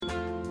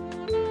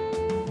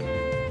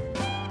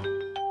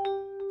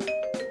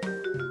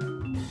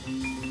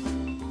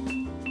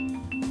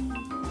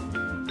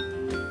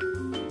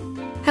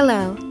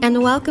Hello,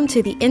 and welcome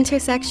to the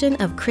intersection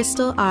of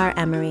Crystal R.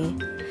 Emery.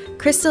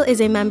 Crystal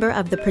is a member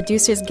of the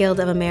Producers Guild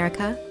of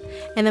America,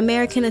 an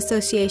American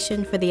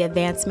Association for the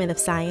Advancement of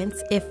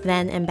Science, IF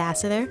then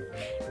ambassador,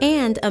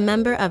 and a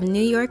member of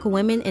New York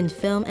Women in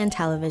Film and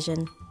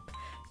Television.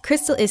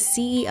 Crystal is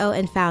CEO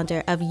and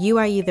founder of You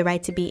Are You the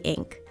Right to Be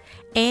Inc.,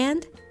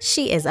 and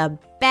she is a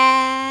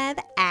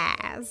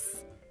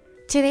badass.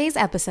 Today's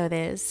episode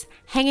is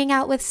Hanging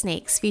Out with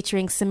Snakes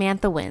featuring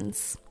Samantha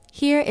Wynns.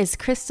 Here is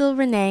Crystal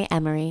Renee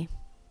Emery.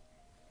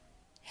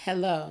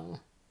 Hello,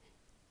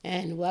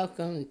 and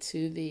welcome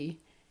to the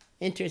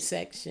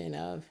intersection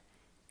of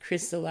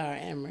Crystal R.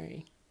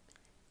 Emery.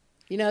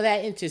 You know,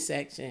 that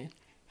intersection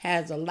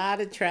has a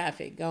lot of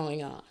traffic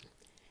going on,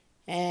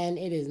 and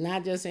it is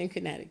not just in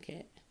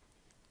Connecticut.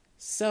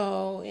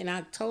 So in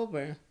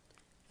October,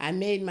 I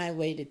made my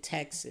way to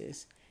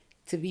Texas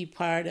to be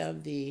part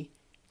of the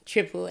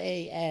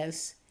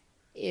AAAS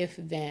IF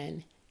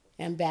then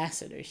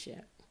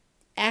ambassadorship.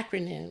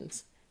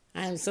 Acronyms,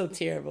 I'm so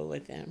terrible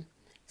with them,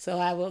 so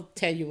I will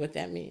tell you what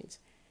that means.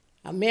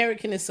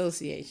 American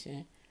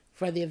Association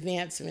for the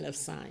Advancement of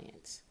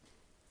Science.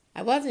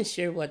 I wasn't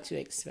sure what to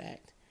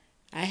expect.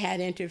 I had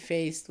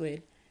interfaced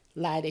with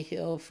Lyda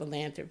Hill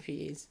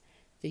Philanthropies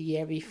the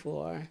year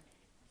before,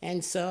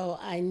 and so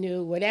I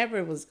knew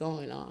whatever was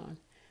going on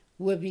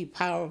would be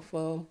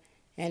powerful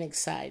and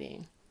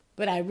exciting,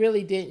 but I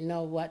really didn't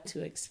know what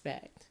to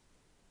expect.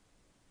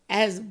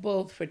 As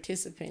both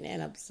participant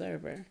and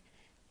observer,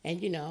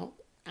 and you know,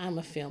 I'm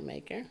a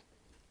filmmaker,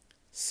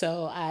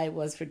 so I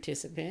was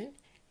participant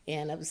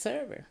and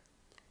observer.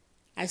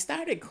 I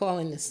started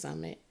calling the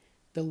summit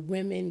the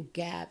Women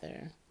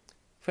Gather,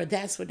 for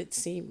that's what it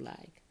seemed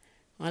like,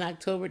 on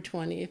October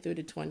 20th through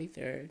the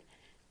 23rd,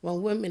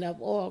 when women of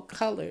all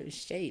colors,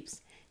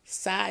 shapes,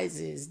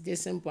 sizes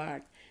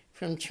disembarked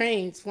from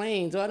trains,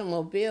 planes,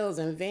 automobiles,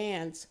 and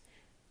vans,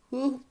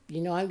 who, you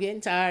know I'm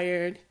getting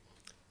tired,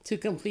 to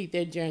complete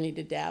their journey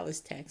to Dallas,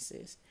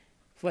 Texas,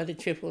 for the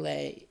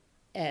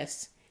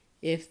AAAS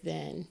IF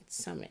then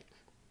summit.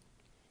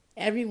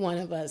 Every one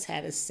of us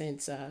had a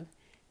sense of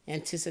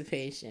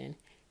anticipation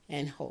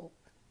and hope.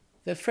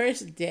 The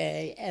first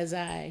day, as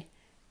I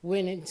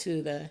went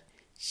into the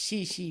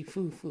Shishi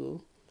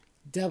Fufu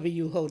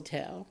W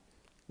Hotel,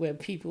 where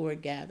people were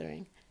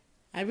gathering,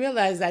 I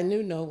realized I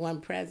knew no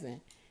one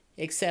present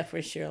except for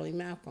Shirley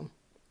Malcolm.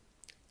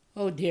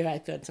 Oh dear, I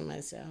thought to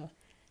myself,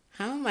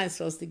 how am I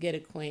supposed to get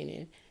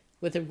acquainted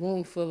with a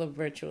room full of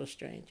virtual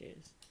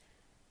strangers?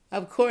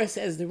 Of course,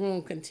 as the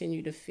room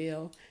continued to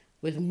fill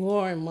with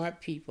more and more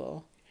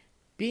people,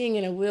 being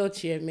in a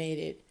wheelchair made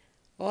it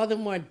all the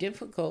more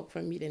difficult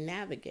for me to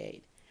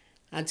navigate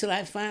until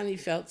I finally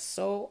felt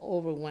so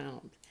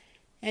overwhelmed.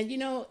 And you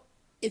know,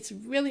 it's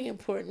really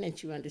important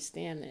that you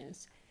understand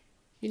this.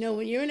 You know,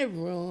 when you're in a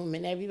room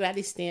and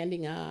everybody's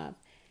standing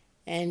up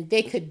and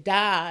they could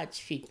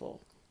dodge people,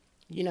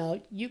 you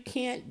know, you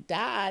can't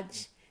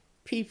dodge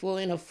people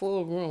in a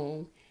full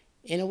room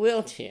in a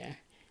wheelchair.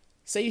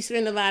 So you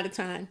spend a lot of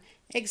time,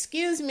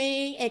 excuse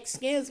me,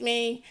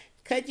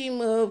 could you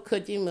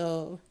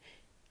move?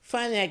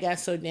 Finally, I got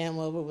so damn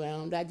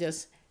overwhelmed, I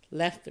just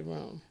left the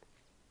room.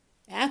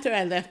 After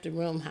I left the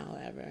room,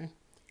 however,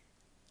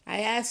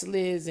 I asked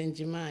Liz and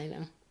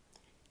Jemina,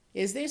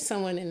 is there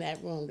someone in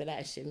that room that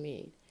I should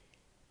meet?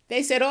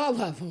 They said all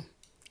of them.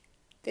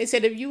 They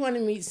said, if you want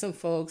to meet some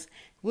folks,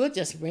 we'll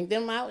just bring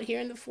them out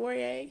here in the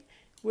foyer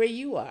where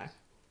you are.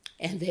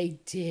 And they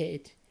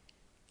did.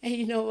 And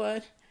you know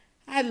what?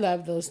 I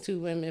love those two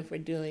women for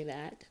doing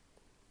that.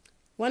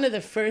 One of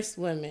the first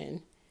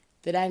women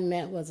that I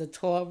met was a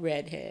tall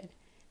redhead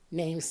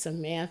named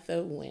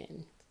Samantha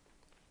Wynns.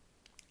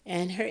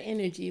 And her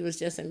energy was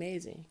just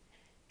amazing.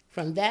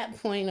 From that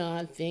point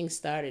on, things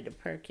started to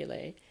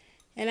percolate.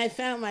 And I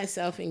found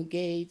myself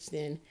engaged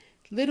in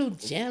little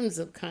gems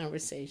of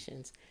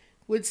conversations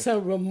with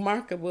some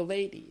remarkable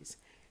ladies.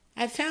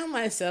 I found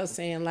myself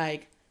saying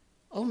like,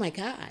 oh my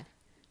God,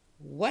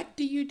 what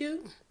do you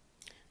do?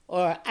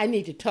 Or I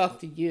need to talk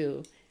to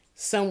you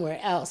somewhere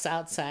else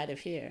outside of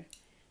here.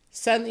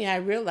 Suddenly I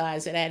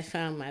realized that I had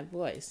found my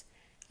voice.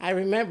 I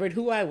remembered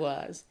who I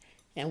was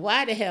and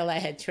why the hell I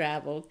had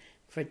traveled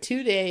for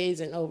 2 days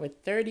and over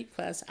 30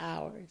 plus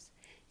hours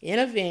in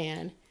a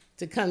van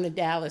to come to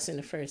Dallas in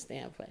the first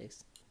damn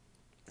place.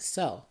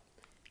 So,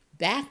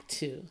 back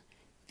to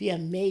the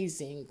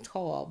amazing,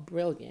 tall,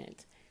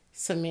 brilliant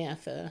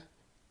Samantha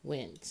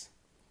Wynns.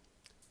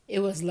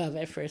 It was love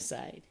at first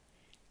sight.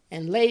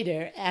 And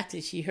later,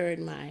 after she heard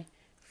my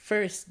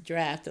first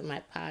draft of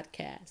my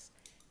podcast,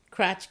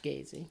 Crotch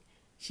Gazing,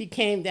 she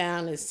came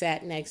down and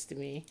sat next to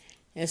me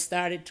and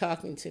started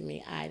talking to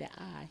me eye to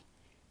eye.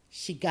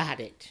 She got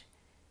it.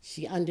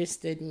 She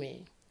understood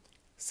me.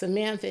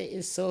 Samantha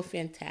is so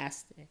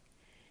fantastic.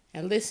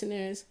 And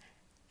listeners,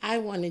 I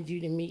wanted you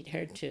to meet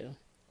her too.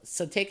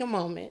 So take a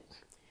moment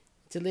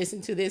to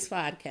listen to this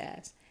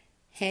podcast,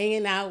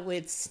 Hanging Out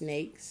with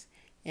Snakes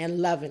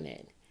and Loving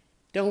It.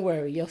 Don't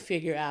worry, you'll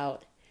figure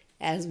out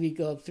as we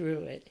go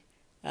through it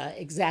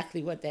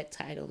exactly what that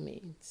title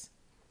means.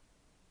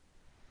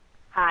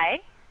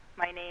 Hi,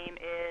 My name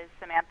is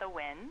Samantha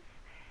Wynns,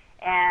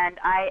 and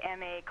I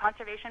am a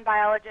conservation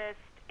biologist,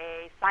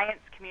 a science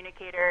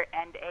communicator,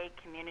 and a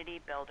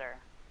community builder.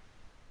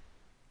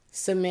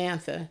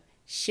 Samantha,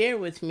 share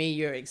with me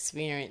your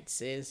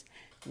experiences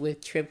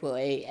with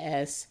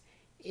AAAS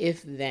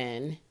IF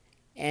Then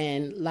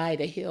and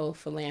Lyda Hill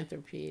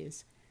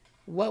Philanthropies.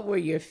 What were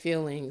your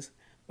feelings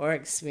or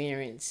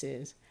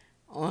experiences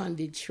on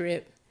the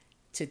trip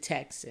to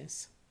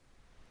Texas?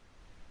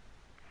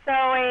 So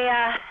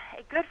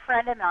a good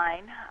friend of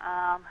mine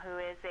who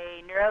is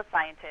a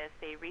neuroscientist,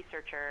 a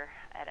researcher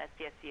at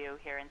SDSU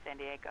here in San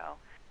Diego,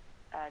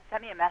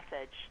 sent me a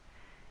message,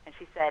 and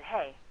she said,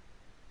 "Hey,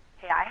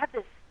 I have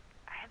this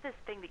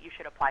thing that you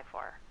should apply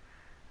for.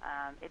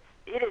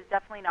 It is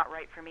definitely not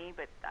right for me,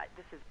 but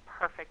this is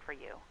perfect for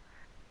you."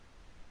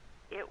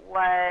 It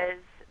was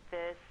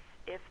this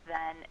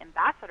If-Then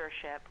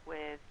ambassadorship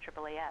with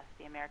AAAS,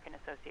 the American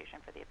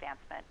Association for the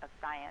Advancement of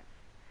Science.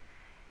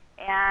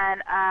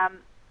 And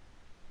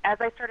as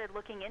I started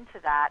looking into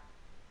that,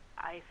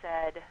 I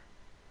said,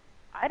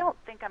 I don't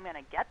think I'm going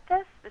to get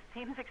this. This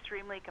seems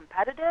extremely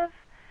competitive.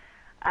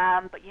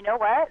 But you know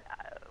what?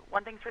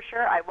 One thing's for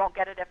sure, I won't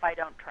get it if I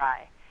don't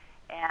try.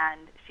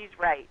 And she's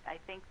right. I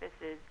think this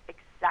is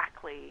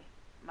exactly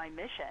my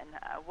mission,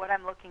 what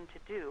I'm looking to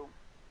do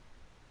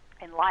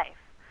in life.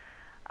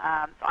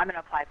 So I'm going to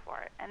apply for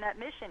it. And that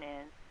mission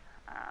is,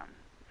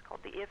 it's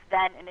called the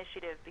If-Then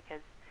Initiative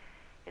because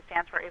it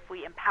stands for if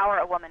we empower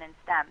a woman in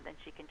STEM, then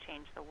she can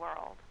change the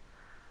world.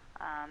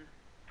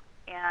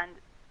 And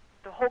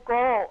the whole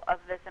goal of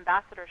this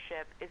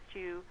ambassadorship is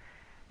to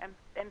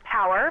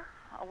empower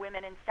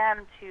women in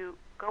STEM to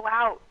go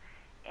out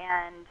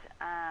and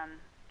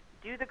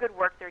do the good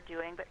work they're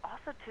doing, but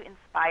also to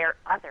inspire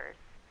others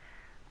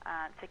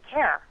to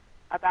care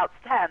about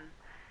STEM.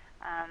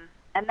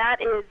 And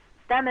that is,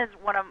 STEM is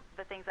one of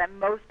the things I'm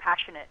most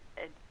passionate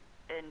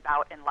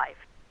about in life.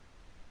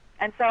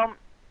 And so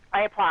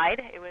I applied.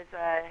 It was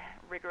a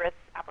rigorous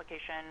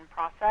application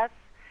process,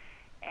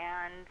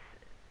 and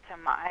to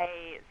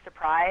my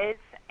surprise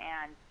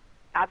and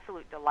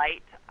absolute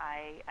delight,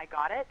 I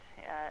got it.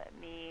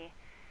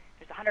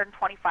 There's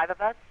 125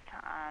 of us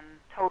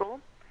total,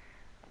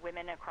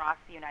 women across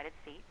the United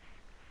States,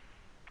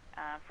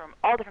 from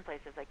all different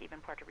places, like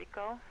even Puerto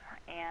Rico,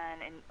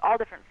 and in all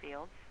different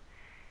fields.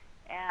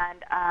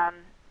 And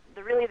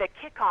the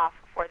kickoff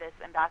for this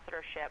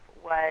ambassadorship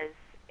was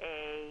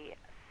a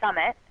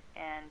summit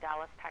in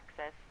Dallas,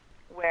 Texas,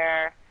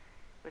 where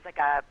it was like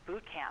a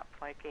boot camp,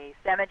 like a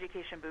STEM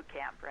education boot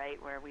camp,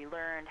 right, where we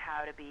learned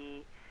how to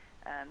be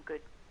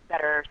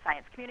better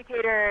science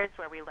communicators,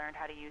 where we learned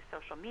how to use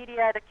social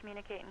media to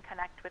communicate and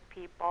connect with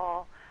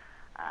people,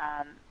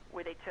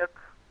 where they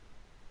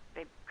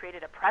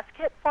created a press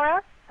kit for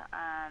us.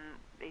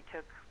 They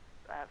took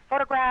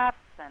photographs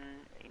and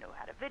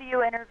had a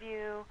video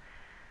interview,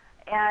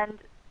 and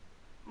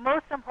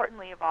most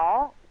importantly of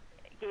all,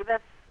 gave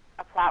us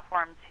a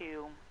platform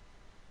to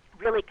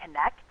really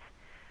connect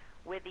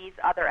with these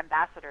other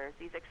ambassadors,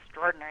 these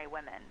extraordinary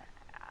women.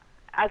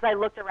 As I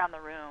looked around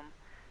the room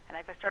and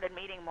as I started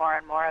meeting more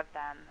and more of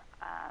them,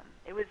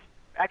 it was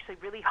actually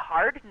really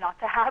hard not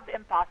to have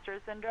imposter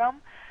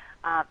syndrome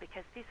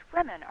because these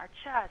women are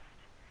just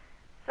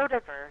so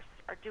diverse,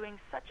 are doing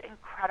such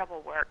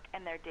incredible work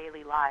in their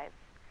daily lives.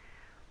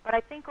 But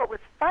I think what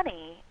was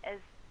funny is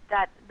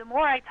that the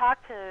more I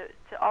talked to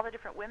all the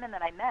different women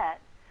that I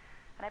met,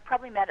 and I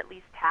probably met at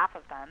least half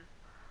of them,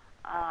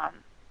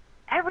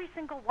 every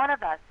single one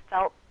of us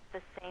felt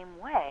the same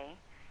way.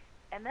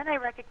 And then I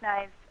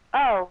recognized,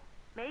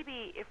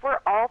 maybe if we're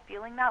all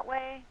feeling that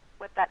way,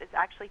 what that is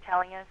actually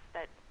telling us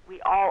that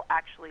we all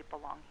actually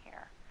belong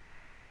here.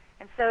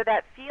 And so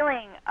that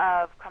feeling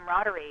of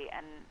camaraderie,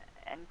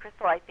 and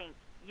Crystal, I think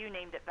you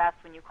named it best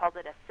when you called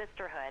it a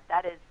sisterhood.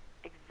 That is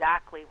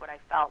exactly what I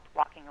felt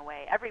walking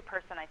away. Every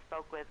person I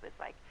spoke with was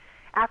like,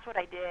 asked what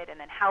I did and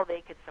then how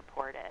they could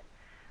support it.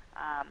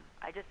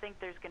 I just think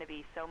there's going to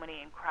be so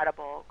many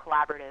incredible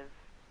collaborative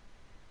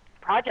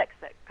projects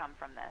that come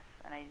from this,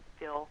 and I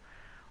feel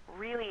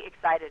really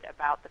excited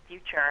about the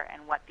future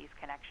and what these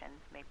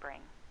connections may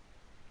bring.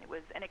 It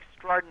was an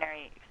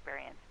extraordinary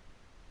experience.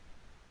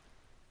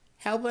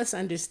 Help us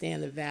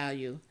understand the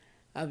value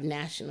of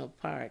national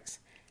parks.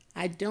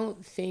 I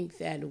don't think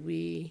that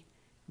we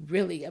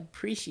really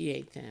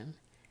appreciate them.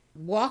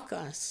 Walk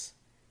us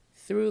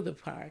through the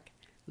park.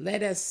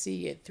 Let us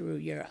see it through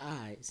your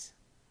eyes.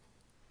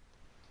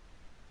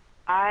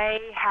 I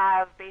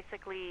have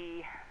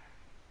basically,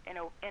 in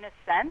a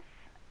sense,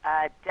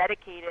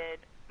 dedicated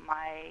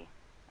my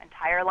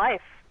entire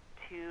life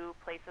to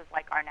places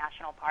like our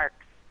national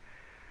parks.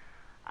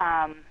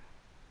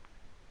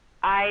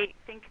 I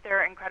think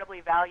they're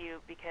incredibly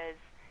valued because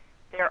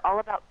they're all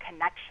about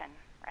connection,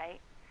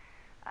 right?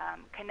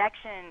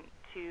 Connection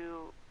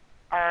to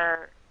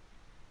our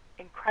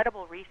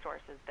incredible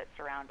resources that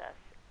surround us,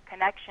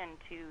 connection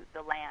to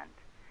the land.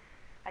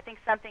 I think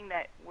something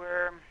that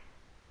we're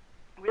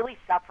really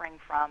suffering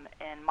from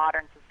in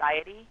modern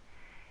society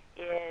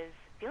is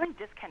feeling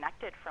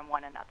disconnected from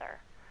one another.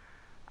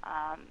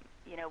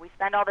 You know, we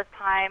spend all this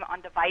time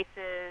on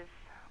devices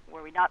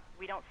where we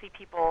don't see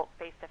people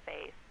face to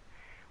face.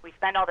 We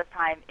spend all this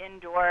time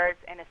indoors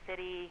in a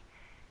city.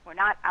 We're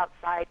not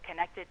outside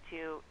connected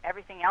to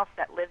everything else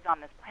that lives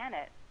on this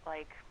planet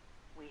like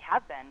we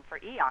have been for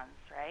eons,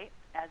 right?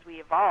 As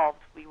we evolved,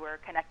 we were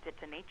connected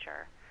to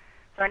nature.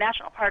 So our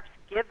national parks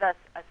give us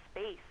a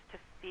space to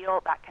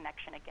feel that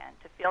connection again,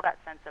 to feel that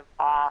sense of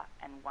awe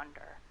and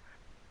wonder.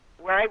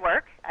 Where I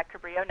work at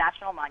Cabrillo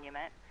National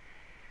Monument,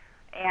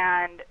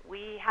 and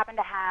we happen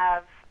to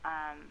have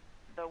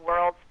the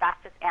world's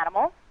fastest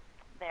animal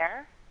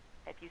there.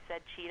 If you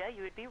said cheetah,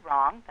 you would be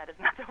wrong. That is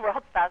not the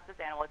world's fastest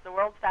animal. It's the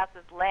world's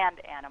fastest land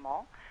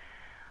animal.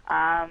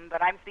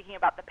 But I'm speaking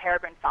about the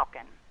peregrine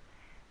falcon.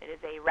 It is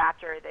a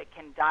raptor that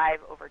can dive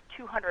over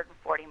 240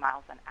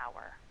 miles an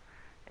hour.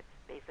 It's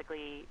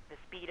basically the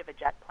speed of a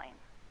jet plane.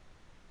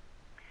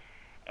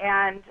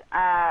 And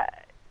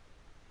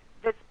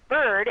this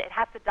bird, it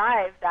has to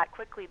dive that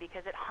quickly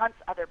because it hunts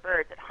other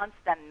birds. It hunts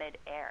them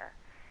mid-air.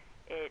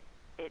 It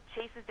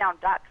chases down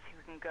ducks who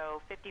can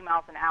go 50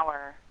 miles an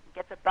hour,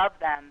 gets above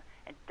them,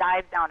 and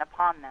dives down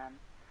upon them.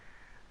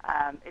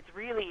 It's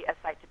really a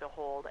sight to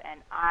behold,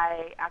 and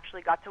I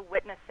actually got to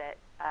witness it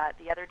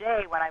the other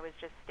day when I was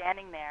just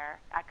standing there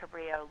at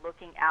Cabrillo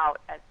looking out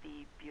at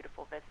the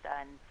beautiful vista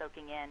and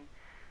soaking in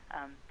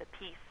the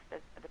peace,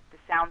 the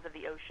sounds of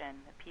the ocean,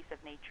 the peace of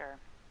nature.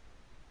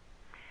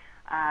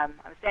 I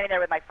was standing there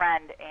with my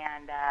friend,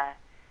 and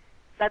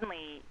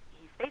suddenly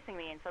he's facing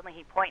me, and suddenly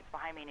he points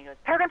behind me, and he goes,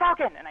 "Peregrine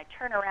falcon!" And I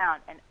turn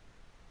around, and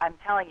I'm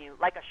telling you,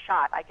 like a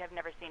shot, I have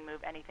never seen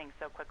move anything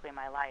so quickly in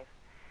my life.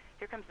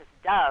 Here comes this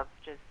dove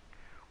just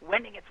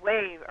wending its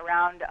way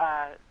around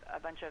a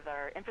bunch of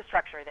our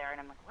infrastructure there, and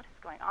I'm like, what is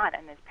going on?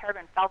 And this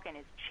peregrine falcon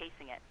is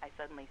chasing it. I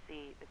suddenly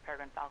see this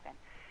peregrine falcon.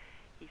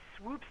 He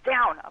swoops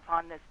down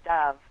upon this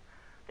dove.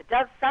 The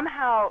dove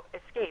somehow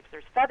escapes.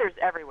 There's feathers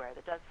everywhere.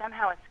 The dove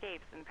somehow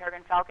escapes, and the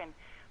peregrine falcon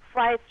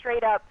flies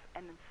straight up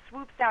and then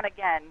swoops down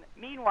again.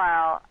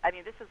 Meanwhile, I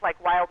mean, this is like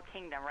Wild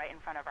Kingdom right in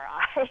front of our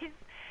eyes.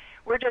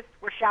 We're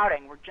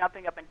shouting. We're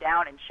jumping up and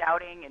down and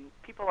shouting, and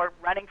people are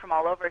running from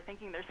all over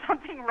thinking there's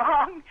something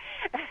wrong,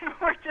 and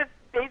we're just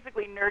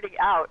basically nerding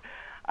out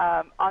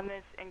on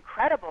this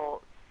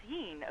incredible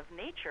scene of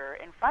nature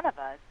in front of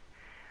us.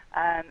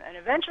 And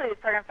eventually this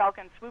peregrine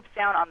falcon swoops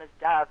down on this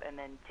dove and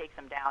then takes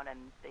him down,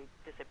 and they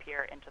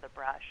disappear into the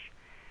brush.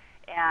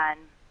 And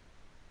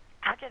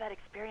after that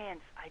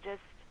experience,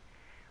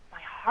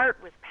 my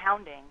heart was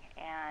pounding,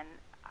 and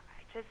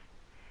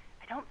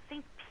I don't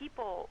think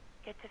people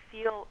get to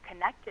feel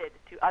connected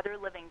to other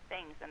living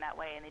things in that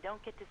way, and they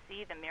don't get to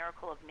see the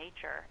miracle of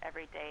nature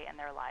every day in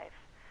their life.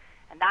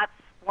 And that's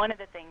one of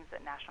the things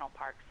that national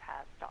parks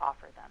has to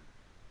offer them.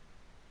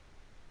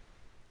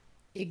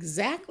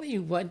 Exactly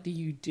what do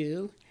you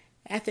do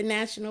at the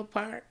national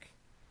park?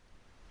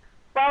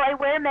 Well, I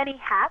wear many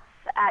hats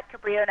at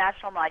Cabrillo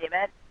National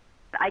Monument.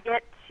 I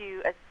get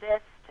to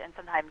assist and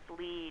sometimes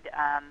lead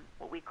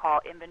what we call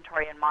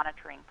inventory and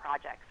monitoring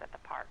projects at the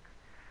park.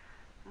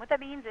 And what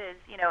that means is,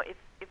 you know, if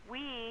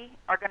we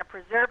are going to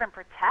preserve and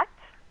protect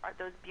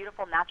those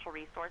beautiful natural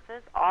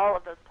resources, all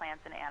of those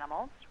plants and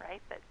animals,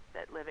 right,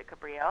 that live at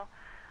Cabrillo,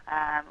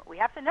 we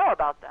have to know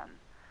about them.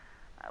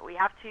 We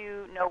have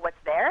to know what's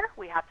there.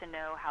 We have to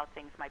know how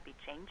things might be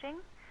changing.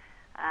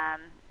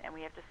 And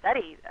we have to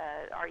study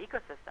our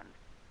ecosystems.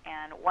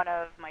 And one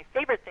of my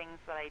favorite things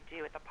that I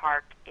do at the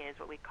park is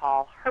what we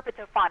call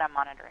herpetofauna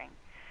monitoring.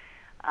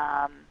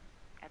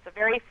 It's a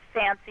very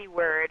fancy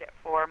word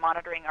for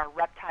monitoring our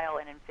reptile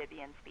and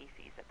amphibian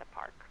species at the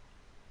park.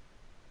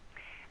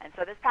 And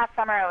so this past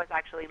summer I was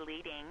actually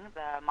leading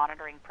the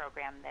monitoring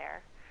program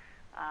there.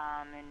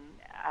 And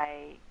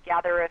I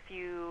gather a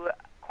few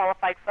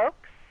qualified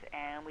folks,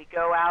 and we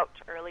go out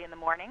early in the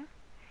morning,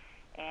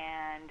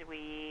 and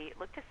we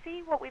look to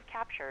see what we've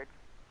captured.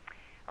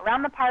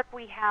 Around the park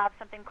we have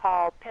something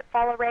called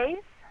pitfall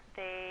arrays.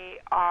 They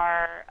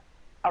are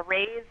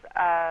arrays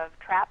of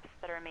traps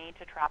that are made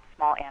to trap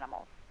small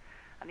animals.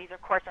 And these,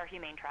 of course, are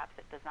humane traps.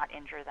 It does not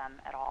injure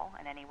them at all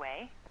in any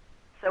way.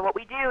 So what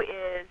we do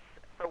is,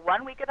 for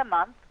 1 week of the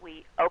month,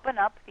 we open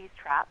up these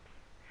traps,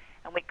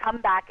 and we come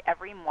back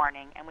every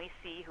morning, and we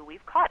see who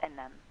we've caught in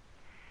them.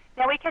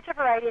 Now, we catch a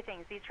variety of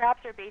things. These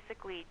traps are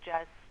basically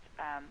just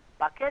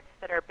buckets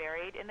that are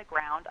buried in the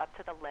ground up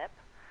to the lip,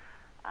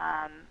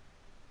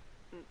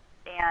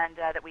 and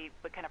that we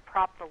would kind of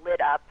prop the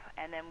lid up,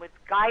 and then with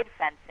guide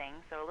fencing,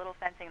 so a little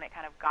fencing that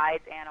kind of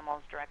guides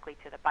animals directly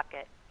to the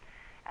bucket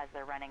as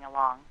they're running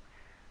along.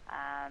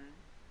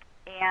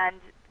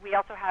 And we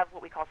also have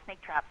what we call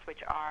snake traps,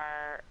 which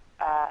are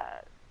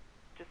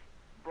just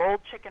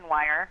rolled chicken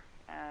wire,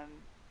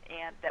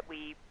 and that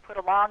we put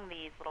along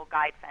these little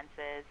guide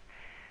fences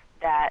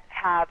that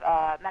have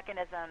a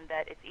mechanism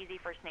that it's easy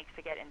for snakes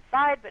to get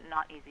inside, but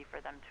not easy for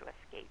them to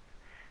escape.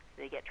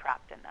 So they get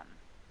trapped in them.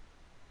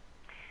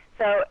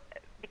 So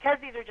because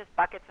these are just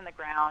buckets in the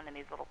ground and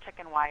these little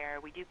chicken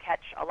wire, we do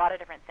catch a lot of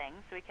different things.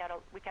 So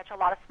we catch a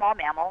lot of small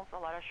mammals, a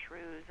lot of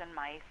shrews and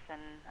mice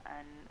and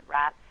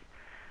rats,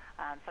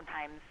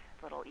 sometimes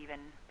little even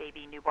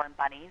baby newborn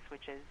bunnies,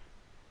 which is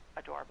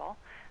adorable.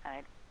 And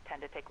I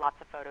tend to take lots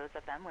of photos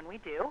of them when we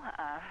do,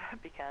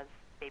 because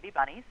baby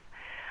bunnies.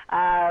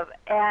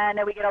 And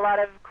we get a lot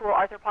of cool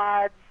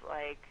arthropods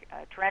like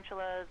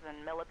tarantulas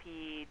and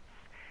millipedes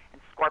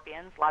and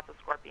scorpions, lots of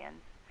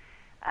scorpions.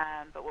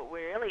 But what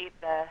we're really,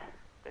 the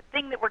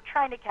thing that we're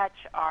trying to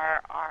catch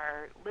are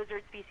our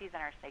lizard species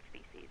and our snake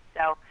species.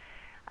 So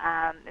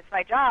it's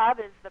my job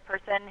as the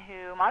person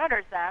who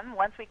monitors them.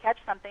 Once we catch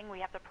something, we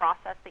have to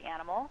process the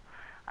animal.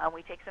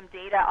 We take some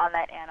data on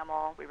that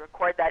animal, we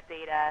record that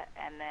data,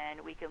 and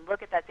then we can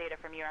look at that data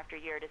from year after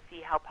year to see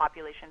how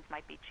populations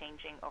might be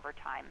changing over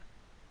time,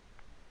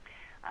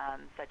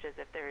 such as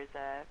if there's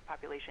a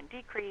population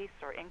decrease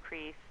or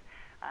increase,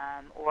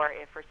 or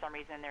if for some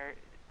reason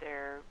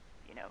their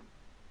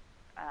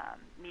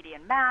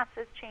median mass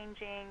is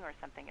changing or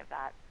something of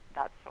that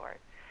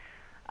sort.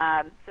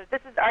 So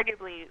this is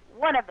arguably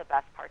one of the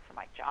best parts of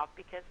my job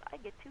because I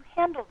get to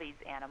handle these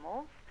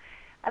animals.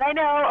 And I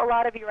know a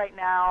lot of you right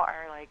now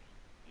are like,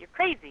 you're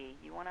crazy.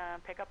 You want to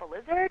pick up a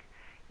lizard?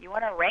 You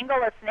want to wrangle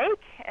a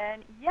snake?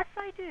 And yes,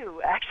 I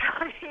do,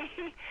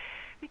 actually.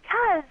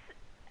 Because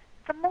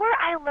the more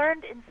I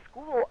learned in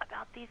school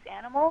about these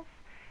animals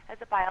as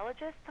a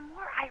biologist, the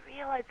more I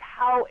realized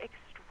how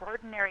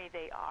extraordinary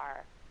they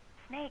are.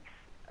 Snakes.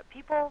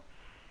 People,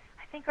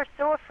 I think, are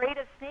so afraid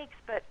of snakes,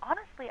 but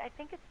honestly, I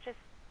think it's just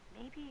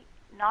maybe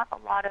not a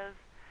lot of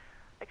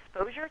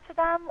exposure to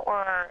them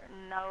or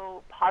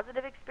no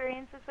positive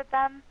experiences with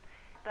them.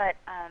 But,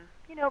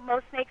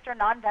 most snakes are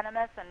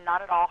non-venomous and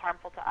not at all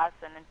harmful to us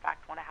and, in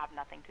fact, want to have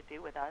nothing to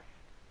do with us.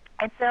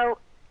 And so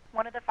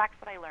one of the facts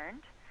that I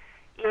learned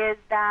is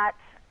that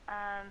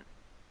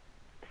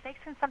snakes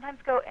can sometimes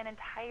go an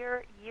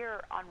entire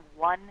year on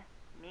one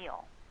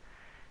meal.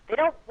 They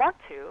don't want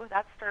to.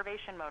 That's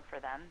starvation mode for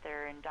them.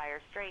 They're in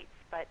dire straits.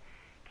 But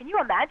can you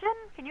imagine?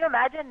 Can you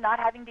imagine not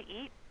having to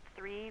eat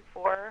 3,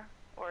 4,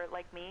 or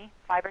like me,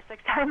 5 or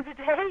 6 times a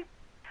day?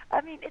 I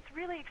mean, it's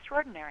really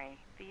extraordinary.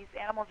 These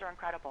animals are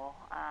incredible.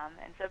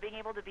 And so being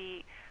able to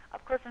be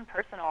up close and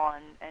personal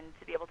and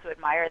to be able to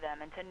admire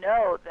them and to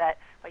know that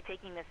by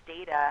taking this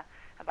data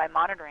and by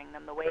monitoring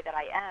them the way that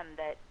I am,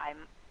 that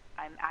I'm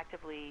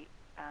actively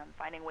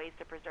finding ways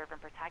to preserve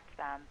and protect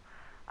them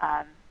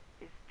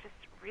is just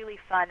really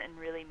fun and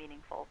really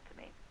meaningful to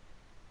me.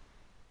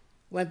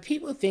 When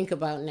people think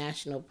about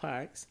national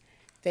parks,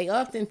 they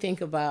often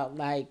think about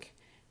like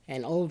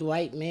an old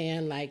white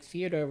man like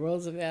Theodore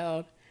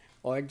Roosevelt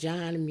or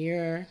John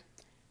Muir.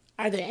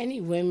 Are there any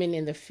women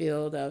in the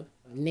field of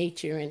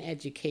nature and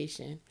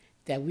education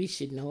that we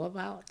should know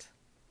about?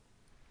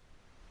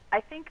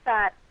 I think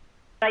that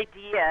the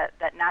idea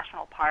that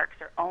national parks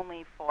are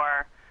only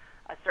for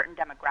a certain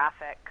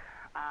demographic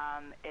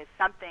is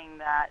something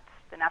that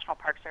the National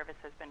Park Service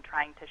has been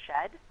trying to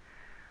shed.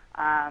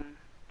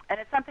 And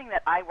it's something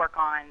that I work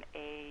on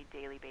a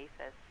daily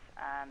basis.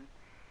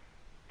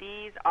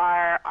 These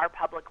are our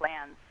public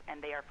lands,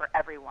 and they are for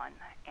everyone,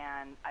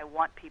 and I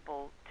want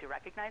people to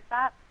recognize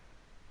that.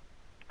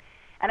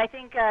 And I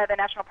think the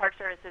National Park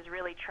Service has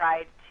really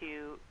tried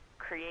to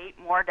create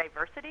more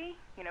diversity,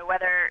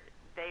 whether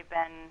they've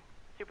been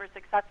super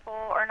successful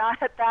or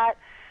not at that,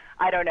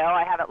 I don't know.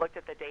 I haven't looked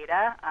at the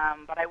data,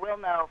 but I will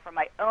know from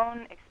my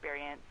own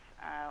experience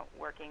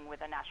working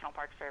with the National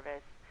Park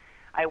Service.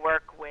 I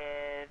work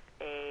with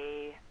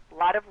a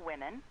lot of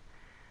women,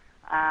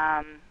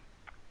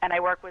 and I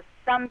work with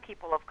some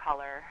people of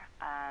color,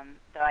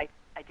 though I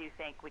do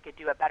think we could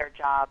do a better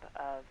job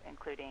of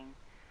including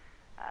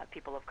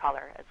people of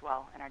color as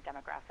well in our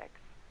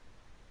demographics.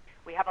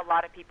 We have a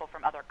lot of people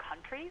from other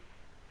countries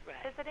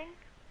visiting,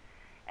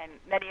 and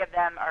many of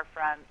them are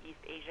from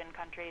East Asian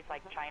countries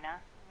like China.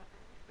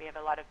 We have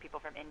a lot of people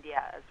from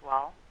India as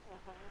well.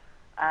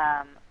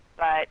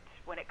 But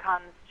when it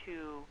comes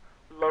to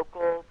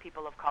local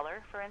people of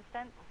color, for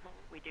instance,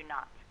 we do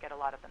not get a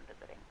lot of them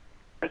visiting.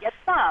 We get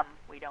some,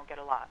 we don't get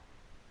a lot.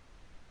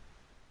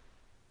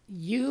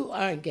 You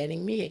are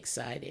getting me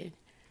excited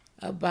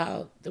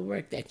about the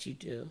work that you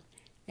do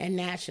in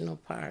national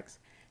parks,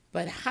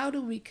 but how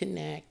do we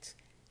connect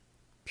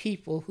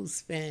people who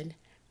spend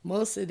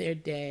most of their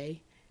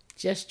day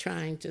just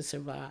trying to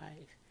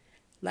survive?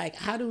 Like,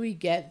 how do we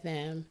get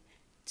them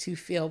to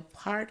feel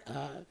part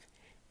of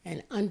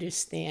and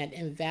understand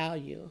and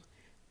value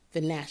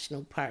the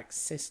national park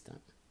system?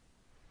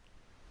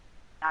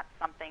 That's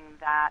something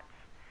that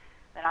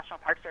the National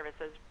Park Service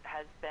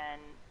has been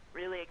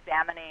really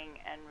examining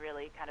and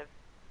really kind of,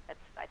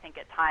 I think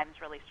at times,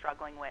 really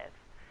struggling with.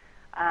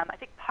 I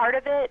think part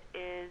of it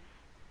is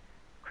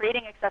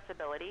creating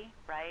accessibility,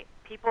 right?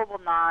 People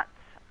will not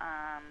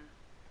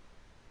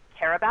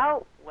care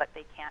about what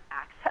they can't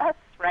access,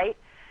 right?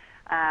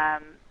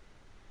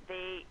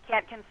 They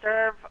can't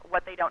conserve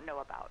what they don't know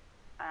about.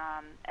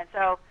 And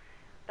so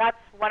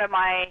that's one of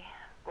my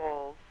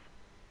goals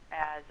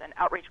as an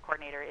outreach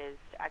coordinator, is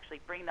to actually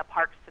bring the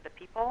parks to the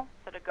people,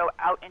 so to go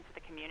out into the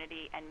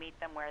community and meet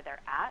them where they're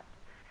at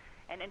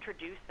and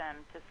introduce them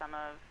to some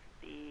of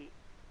the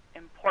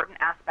important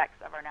aspects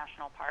of our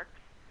national parks,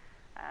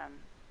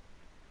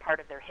 part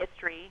of their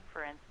history,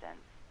 for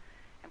instance,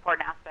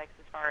 important aspects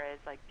as far as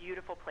like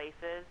beautiful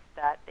places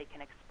that they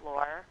can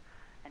explore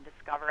and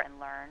discover and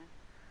learn.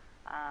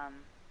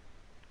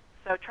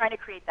 So trying to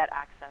create that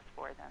access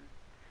for them.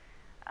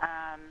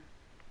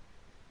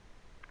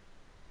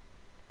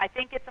 I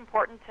think it's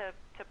important to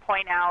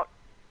point out,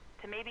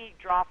 to maybe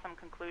draw some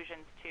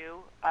conclusions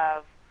too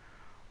of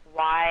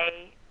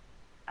why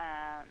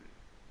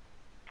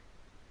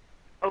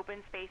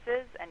open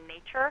spaces and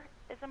nature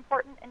is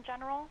important in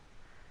general,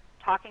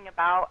 talking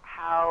about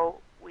how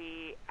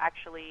we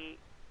actually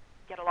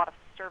get a lot of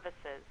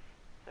services.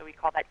 So we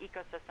call that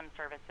ecosystem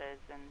services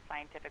in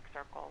scientific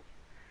circles.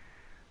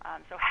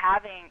 So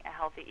having a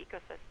healthy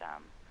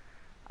ecosystem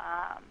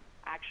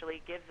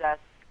actually gives us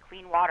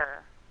clean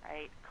water,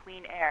 right?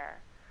 Clean air,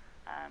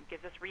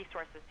 gives us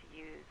resources to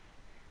use,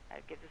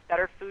 gives us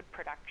better food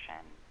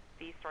production,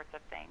 these sorts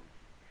of things.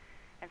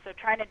 And so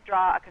trying to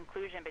draw a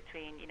conclusion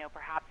between,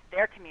 perhaps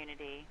their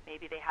community,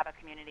 maybe they have a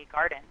community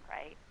garden,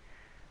 right?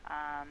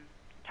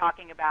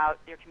 Talking about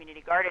their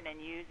community garden and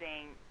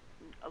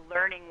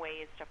learning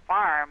ways to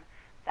farm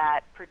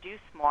that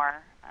produce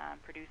more,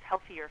 produce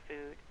healthier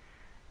food,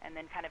 and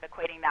then kind of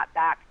equating that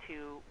back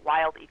to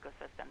wild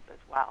ecosystems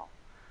as well.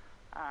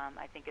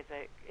 I think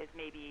is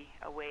maybe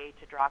a way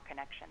to draw a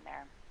connection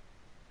there.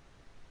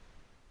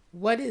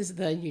 What is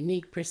the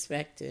unique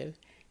perspective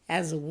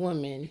as a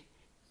woman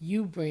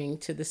you bring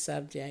to the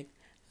subject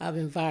of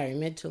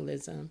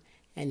environmentalism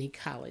and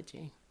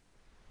ecology?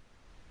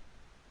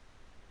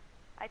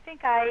 I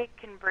think I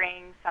can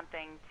bring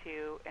something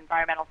to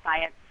environmental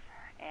science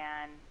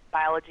and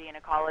biology and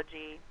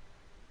ecology.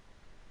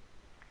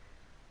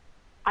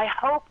 I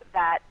hope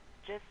that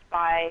just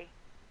by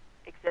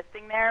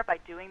existing there, by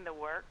doing the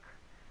work,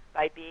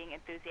 by being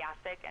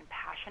enthusiastic and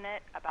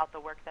passionate about the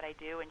work that I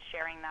do and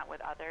sharing that with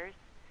others,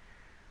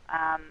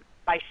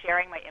 by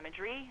sharing my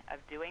imagery of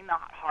doing the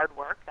hard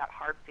work, that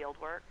hard field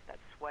work, that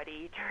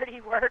sweaty,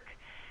 dirty work,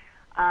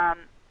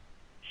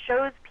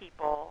 shows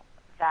people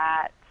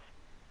that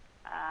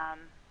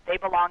they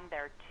belong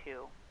there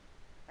too,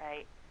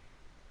 right?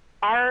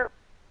 Our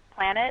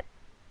planet,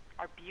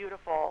 our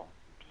beautiful,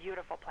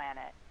 beautiful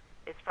planet,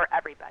 is for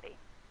everybody.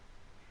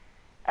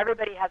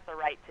 Everybody has the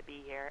right to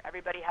be here.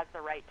 Everybody has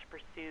the right to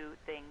pursue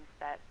things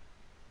that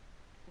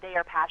they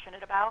are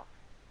passionate about.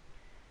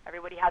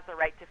 Everybody has the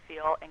right to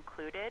feel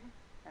included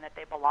and that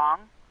they belong.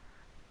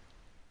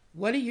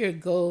 What are your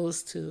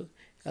goals to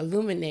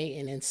illuminate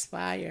and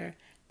inspire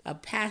a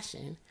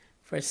passion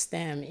for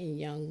STEM in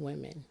young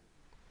women?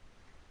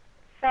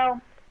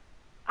 So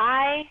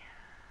I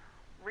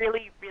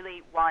really,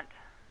 really want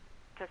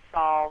to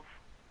solve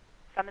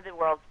some of the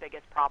world's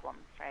biggest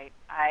problems, right?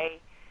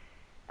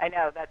 I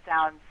know that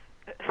sounds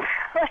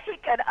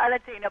like an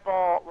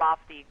unattainable,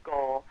 lofty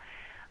goal,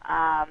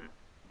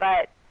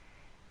 but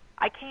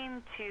I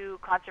came to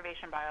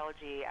conservation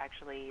biology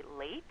actually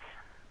late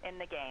in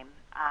the game.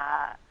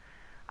 I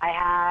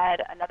had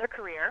another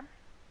career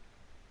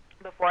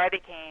before I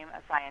became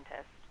a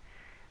scientist,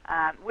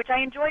 which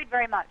I enjoyed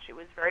very much. It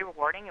was very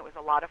rewarding. It was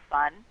a lot of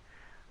fun.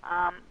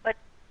 But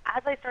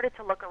as I started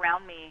to look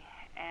around me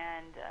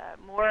and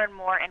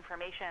more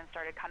information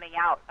started coming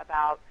out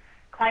about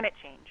climate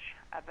change,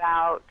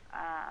 about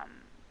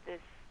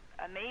this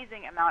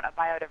amazing amount of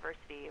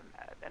biodiversity,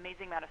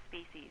 amazing amount of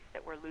species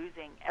that we're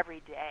losing every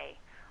day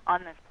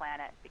on this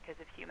planet because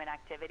of human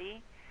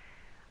activity,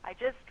 I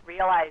just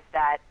realized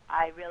that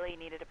I really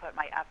needed to put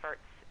my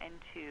efforts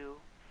into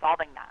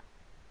solving that.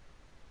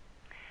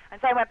 And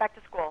so I went back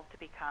to school to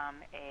become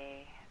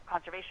a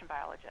conservation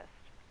biologist.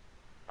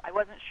 I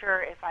wasn't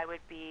sure if I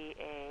would be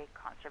a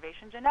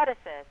conservation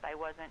geneticist. I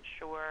wasn't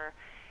sure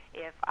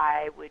if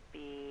I would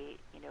be,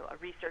 a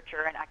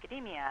researcher in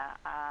academia.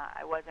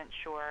 I wasn't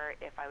sure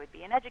if I would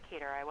be an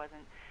educator. I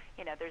wasn't,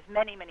 there's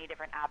many, many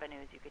different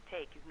avenues you could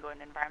take. You can go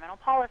into environmental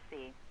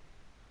policy,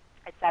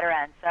 et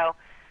cetera. And so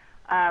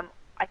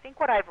I think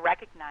what I've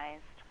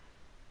recognized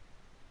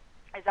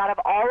is out of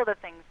all of the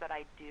things that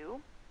I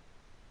do,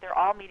 they're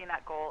all meeting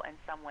that goal in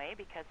some way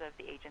because of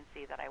the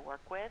agency that I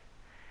work with.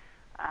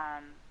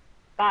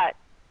 But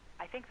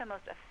I think the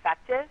most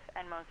effective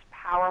and most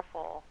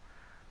powerful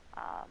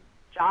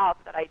job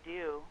that I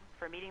do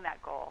for meeting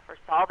that goal, for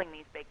solving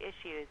these big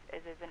issues,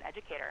 is as an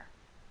educator,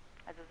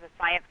 as a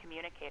science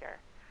communicator.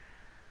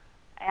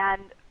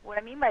 And what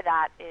I mean by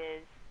that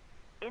is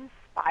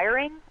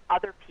inspiring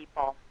other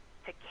people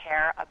to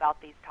care about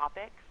these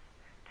topics,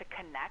 to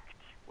connect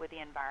with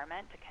the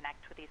environment, to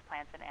connect with these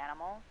plants and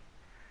animals,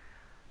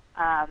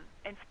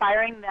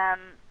 inspiring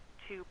them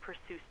to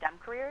pursue STEM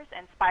careers,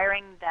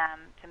 inspiring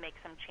them to make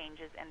some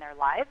changes in their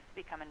lives,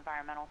 become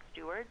environmental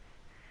stewards.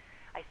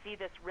 I see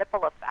this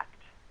ripple effect.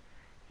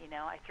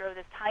 I throw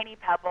this tiny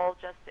pebble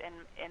just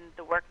in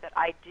the work that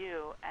I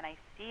do, and I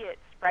see it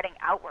spreading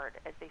outward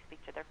as they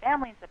speak to their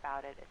families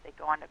about it, as they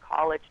go on to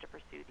college to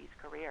pursue these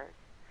careers.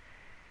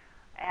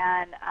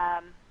 And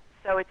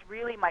so it's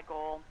really my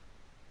goal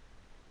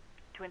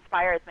to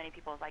inspire as many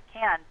people as I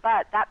can.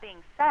 But that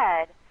being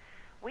said,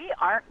 we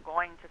aren't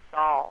going to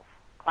solve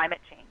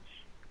climate change.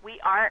 We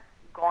aren't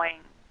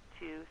going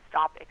to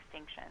stop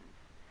extinctions.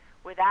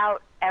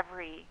 without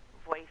every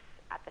voice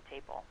at the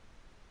table.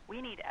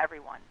 We need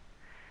everyone.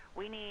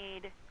 We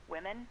need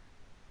women.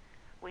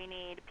 We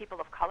need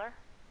people of color.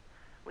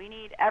 We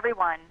need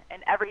everyone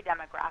in every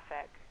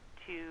demographic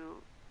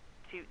to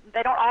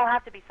they don't all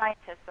have to be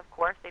scientists, of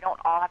course. They don't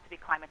all have to be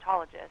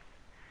climatologists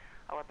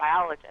or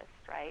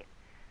biologists, right?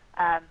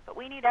 But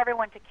we need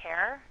everyone to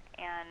care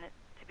and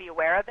to be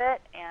aware of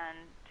it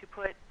and to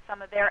put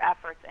some of their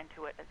efforts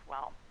into it as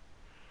well.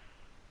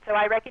 So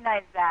I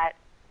recognize that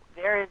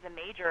there is a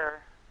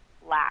major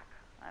lack.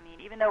 I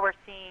mean, even though we're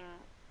seeing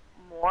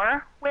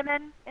more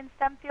women in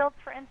STEM fields,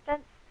 for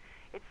instance,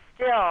 it's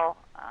still,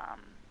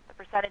 the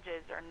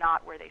percentages are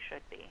not where they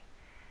should be.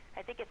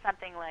 I think it's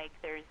something like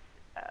there's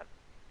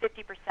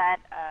 50%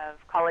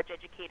 of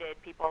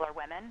college-educated people are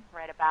women,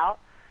 right about,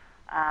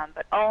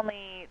 but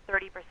only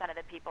 30% of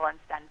the people in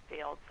STEM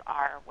fields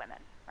are women,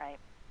 right?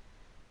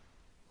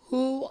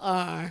 Who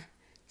are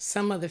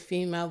some of the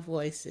female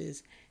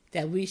voices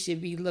that we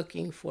should be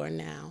looking for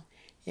now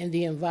in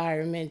the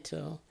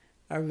environmental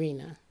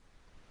arena?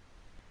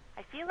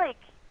 I feel like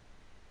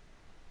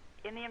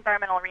in the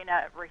environmental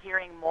arena, we're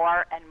hearing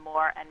more and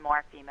more and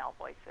more female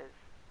voices.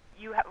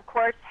 You, of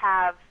course,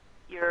 have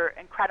your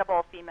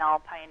incredible female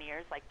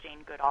pioneers like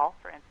Jane Goodall,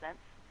 for instance.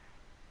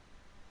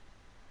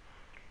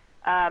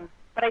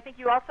 But I think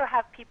you also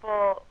have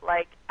people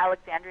like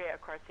Alexandria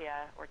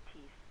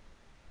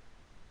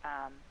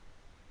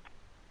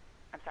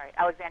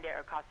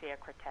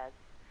Ocasio-Cortez,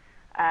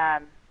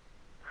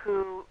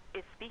 who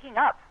is speaking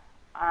up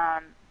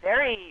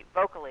very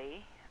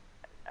vocally,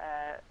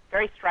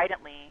 very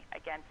stridently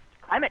against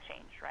climate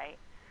change, right?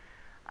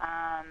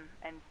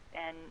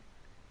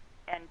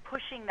 And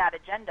pushing that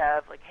agenda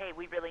of like, hey,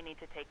 we really need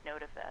to take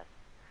note of this.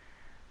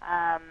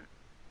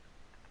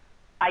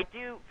 I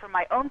do, from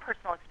my own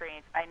personal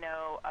experience, I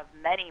know of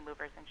many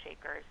movers and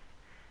shakers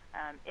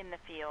in the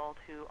field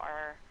who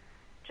are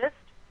just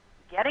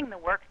getting the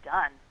work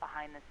done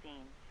behind the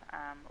scenes.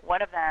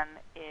 One of them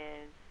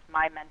is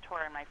my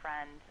mentor and my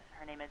friend.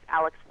 Her name is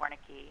Alex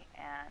Warnicki,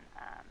 and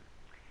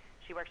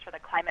she works for the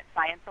Climate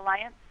Science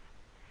Alliance.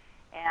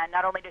 And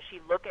not only does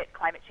she look at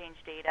climate change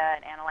data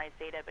and analyze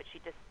data, but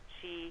she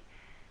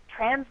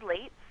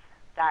translates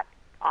that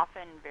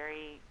often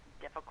very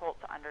difficult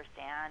to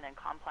understand and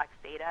complex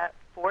data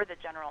for the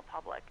general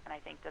public, and I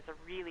think does a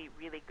really,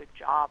 really good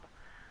job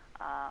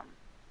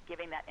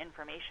giving that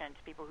information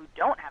to people who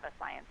don't have a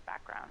science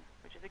background,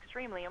 which is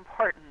extremely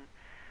important.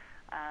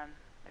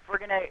 If we're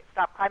going to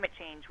stop climate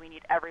change, we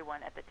need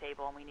everyone at the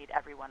table, and we need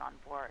everyone on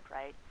board,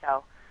 right?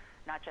 So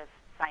not just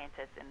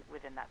scientists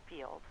within that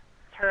field.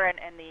 Her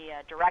and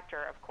the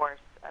director, of course,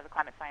 of the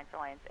Climate Science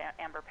Alliance,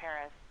 Amber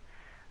Paris,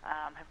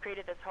 have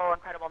created this whole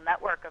incredible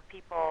network of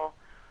people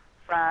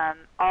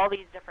from all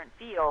these different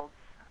fields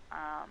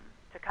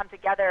to come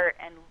together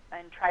and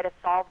try to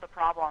solve the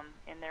problem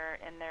in their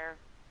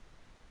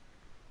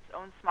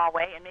own small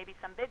way, and maybe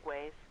some big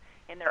ways,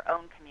 in their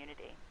own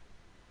community.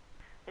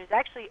 There's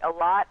actually a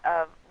lot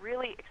of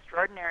really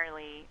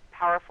extraordinarily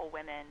powerful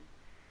women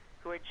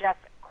who are just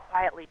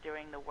quietly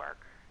doing the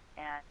work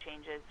and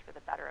changes for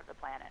the better of the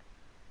planet.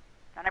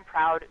 And I'm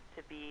proud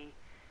to be,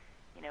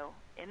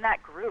 in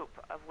that group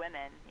of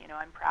women.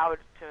 I'm proud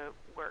to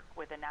work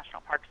with the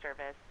National Park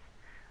Service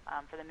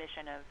for the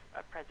mission of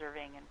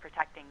preserving and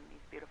protecting these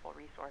beautiful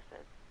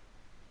resources.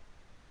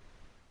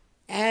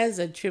 As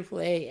a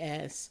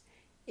AAAS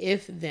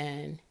IF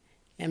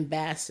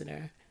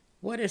ambassador,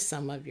 what are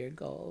some of your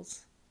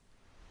goals?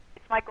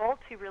 It's my goal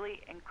to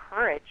really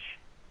encourage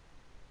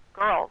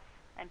girls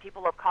and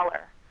people of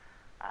color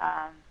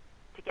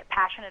to get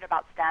passionate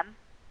about STEM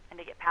and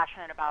to get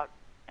passionate about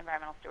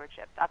environmental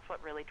stewardship. That's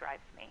what really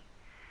drives me.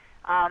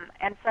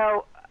 And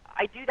so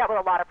I do that with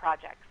a lot of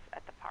projects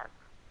at the park.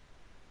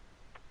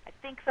 I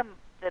think the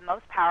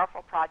most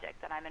powerful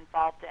project that I'm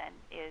involved in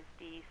is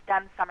the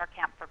STEM Summer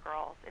Camp for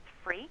Girls. It's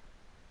free.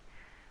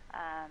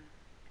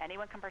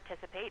 Anyone can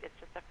participate. It's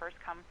just a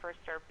first-come,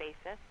 first-served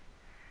basis.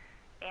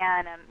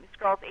 And it's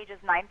girls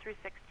ages 9 through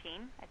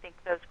 16. I think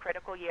those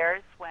critical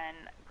years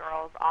when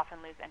girls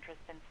often lose interest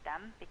in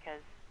STEM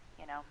because,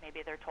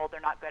 maybe they're told they're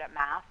not good at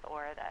math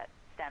or that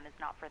STEM is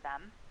not for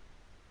them.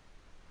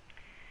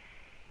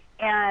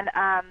 And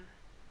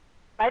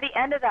by the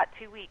end of that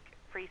 2-week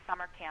free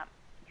summer camp,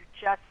 you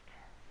just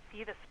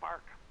see the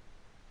spark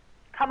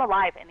come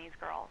alive in these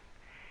girls.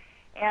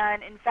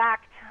 And in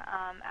fact,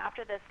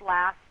 after this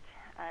last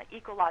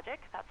Ecologic,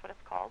 that's what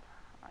it's called,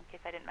 in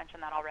case I didn't mention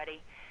that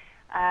already,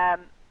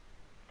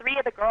 3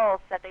 of the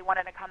girls said they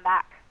wanted to come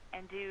back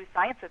and do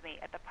science with me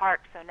at the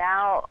park. So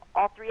now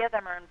all 3 of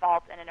them are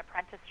involved in an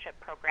apprenticeship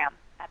program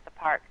at the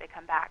park. They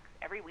come back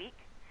every week.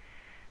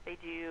 They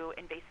do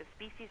invasive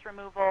species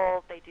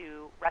removal. They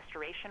do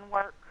restoration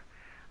work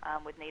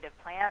with native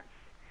plants.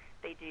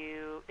 They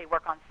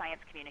work on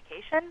science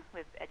communication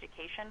with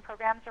education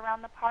programs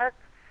around the park.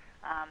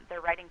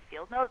 They're writing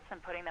field notes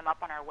and putting them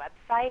up on our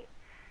website.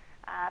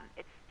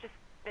 It's just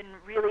been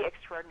really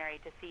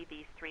extraordinary to see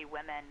these 3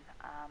 women,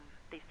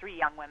 these 3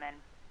 young women,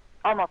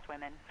 almost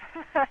women,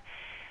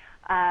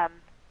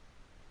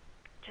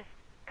 just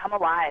come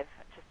alive,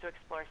 just to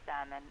explore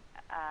STEM. And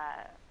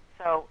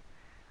so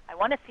I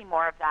want to see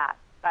more of that.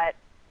 But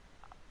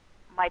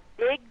my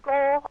big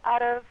goal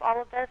out of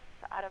all of this,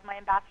 out of my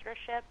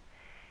ambassadorship,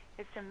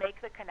 is to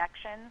make the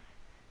connections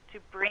to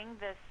bring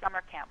this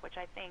summer camp, which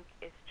I think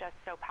is just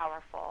so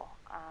powerful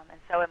and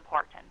so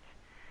important,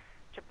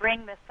 to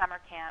bring this summer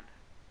camp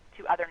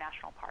to other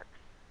national parks.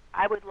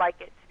 I would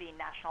like it to be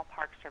National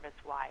Park Service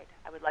wide.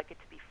 I would like it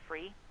to be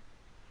free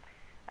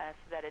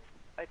so that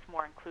it's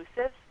more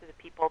inclusive to the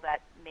people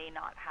that may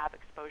not have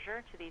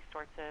exposure to these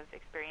sorts of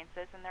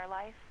experiences in their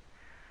life.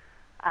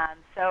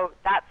 So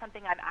that's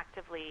something I'm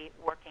actively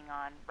working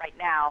on right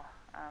now.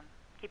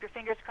 Keep your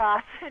fingers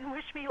crossed and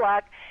wish me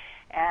luck.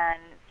 And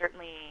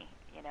certainly,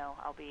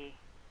 I'll be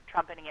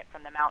trumpeting it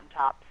from the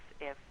mountaintops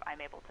if I'm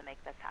able to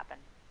make this happen.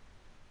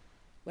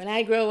 When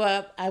I grow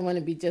up, I want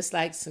to be just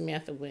like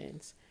Samantha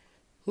Wynns.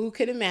 Who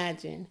could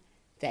imagine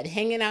that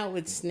hanging out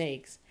with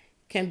snakes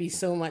can be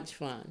so much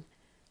fun?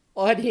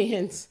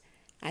 Audience,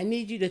 I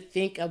need you to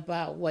think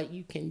about what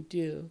you can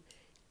do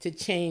to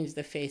change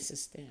the face of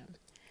STEM.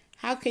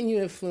 How can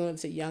you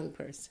influence a young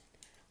person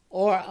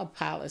or a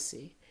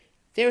policy?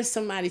 There's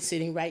somebody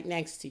sitting right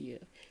next to you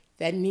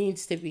that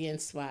needs to be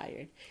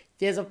inspired.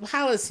 There's a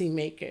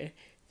policymaker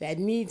that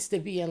needs to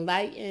be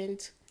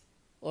enlightened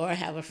or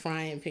have a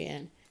frying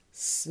pan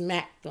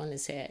smacked on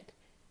his head.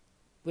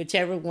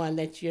 Whichever one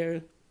that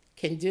you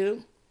can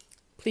do,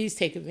 please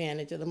take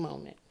advantage of the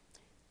moment.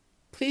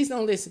 Please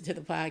don't listen to the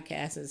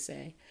podcast and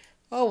say,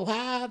 oh,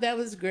 wow, that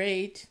was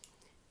great.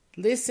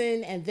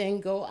 Listen and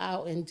then go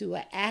out and do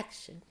an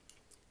action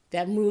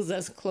that moves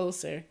us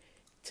closer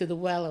to the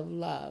well of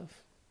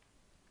love.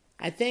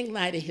 I thank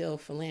Lyda Hill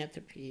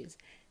Philanthropies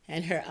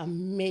and her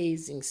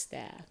amazing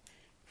staff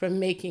for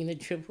making the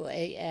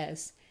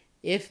AAAS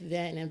IF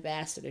Then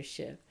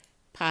ambassadorship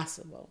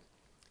possible.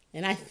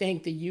 And I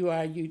thank the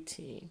URU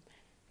team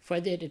for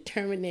their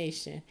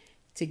determination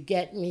to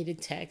get me to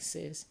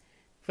Texas,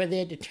 for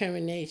their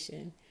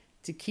determination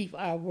to keep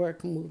our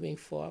work moving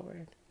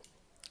forward.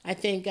 I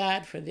thank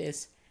God for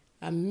this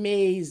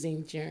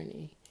amazing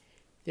journey.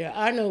 There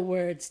are no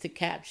words to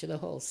capture the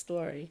whole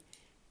story.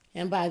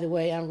 And by the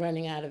way, I'm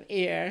running out of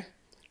air.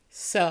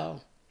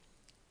 So,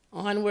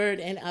 onward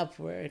and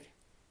upward.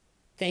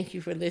 Thank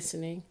you for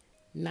listening.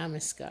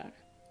 Namaskar.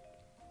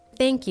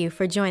 Thank you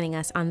for joining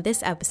us on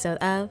this episode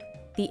of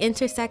The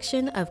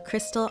Intersection of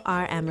Crystal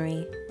R.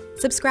 Emery.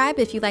 Subscribe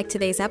if you liked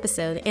today's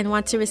episode and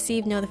want to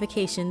receive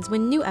notifications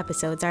when new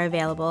episodes are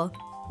available.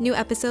 New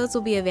episodes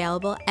will be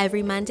available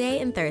every Monday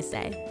and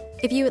Thursday.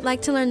 If you would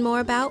like to learn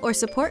more about or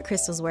support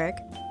Crystal's work,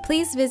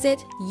 please visit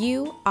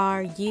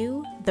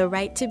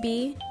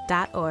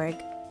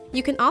urutherighttobe.org.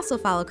 You can also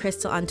follow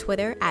Crystal on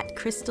Twitter at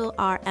Crystal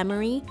R.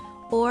 Emery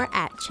or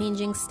at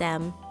Changing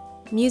STEM.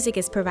 Music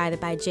is provided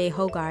by Jay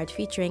Hogard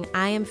featuring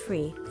I Am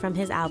Free from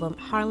his album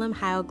Harlem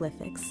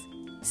Hieroglyphics.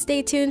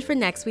 Stay tuned for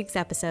next week's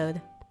episode.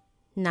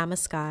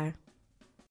 Namaskar.